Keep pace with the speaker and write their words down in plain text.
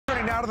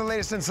Now to the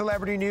latest in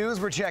celebrity news.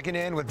 We're checking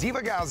in with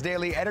Diva Gals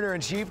Daily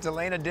Editor-in-Chief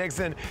Delaina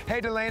Dixon. Hey,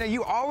 Delaina,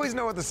 you always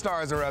know what the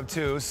stars are up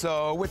to.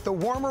 So with the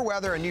warmer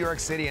weather in New York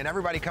City and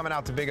everybody coming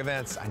out to big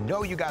events, I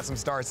know you got some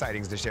star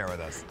sightings to share with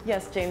us.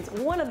 Yes, James.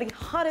 One of the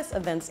hottest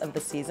events of the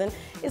season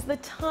is the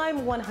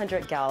Time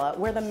 100 Gala,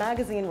 where the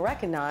magazine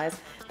recognized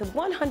the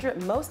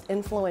 100 most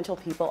influential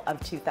people of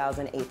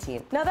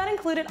 2018. Now, that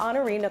included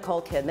honoree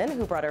Nicole Kidman,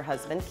 who brought her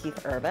husband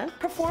Keith Urban,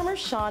 performer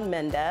Shawn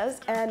Mendes,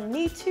 and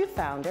Me Too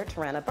founder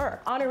Tarana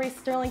Burke. Honoree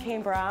Sterling K.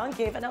 Brown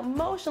gave an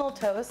emotional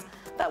toast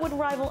that would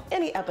rival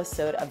any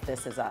episode of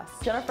This Is Us.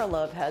 Jennifer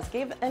Lopez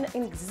gave an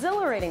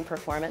exhilarating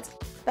performance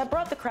that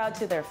brought the crowd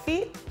to their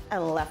feet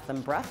and left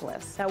them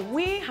breathless. Now,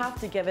 we have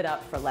to give it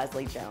up for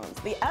Leslie Jones.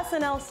 The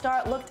SNL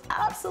star looked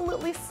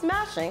absolutely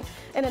smashing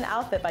in an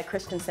outfit by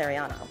Christian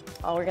Siriano.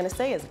 All we're gonna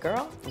say is,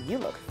 girl, you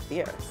look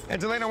fierce. And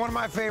Delaina, one of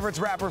my favorites,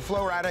 rapper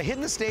Flo Rida,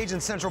 hitting the stage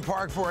in Central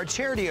Park for a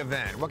charity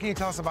event. What can you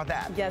tell us about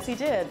that? Yes, he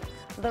did.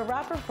 The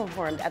rapper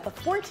performed at the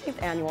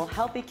 14th annual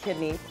Healthy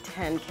Kidney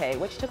 10K,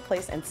 which took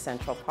place in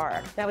Central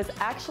Park. That was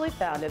actually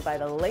founded by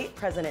the late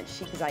President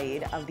Sheikh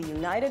Zayed of the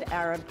United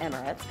Arab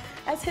Emirates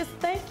as his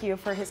thank you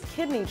for his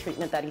kidney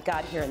treatment that he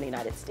got here in the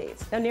United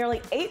States. Now,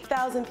 nearly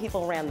 8,000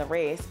 people ran the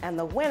race, and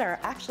the winner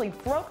actually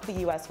broke the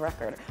U.S.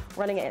 record,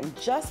 running it in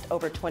just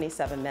over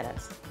 27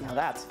 minutes. Now,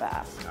 that's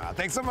fast.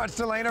 Thanks so much,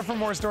 Delaina. For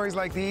more stories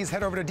like these,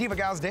 head over to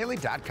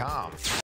DivaGalsDaily.com.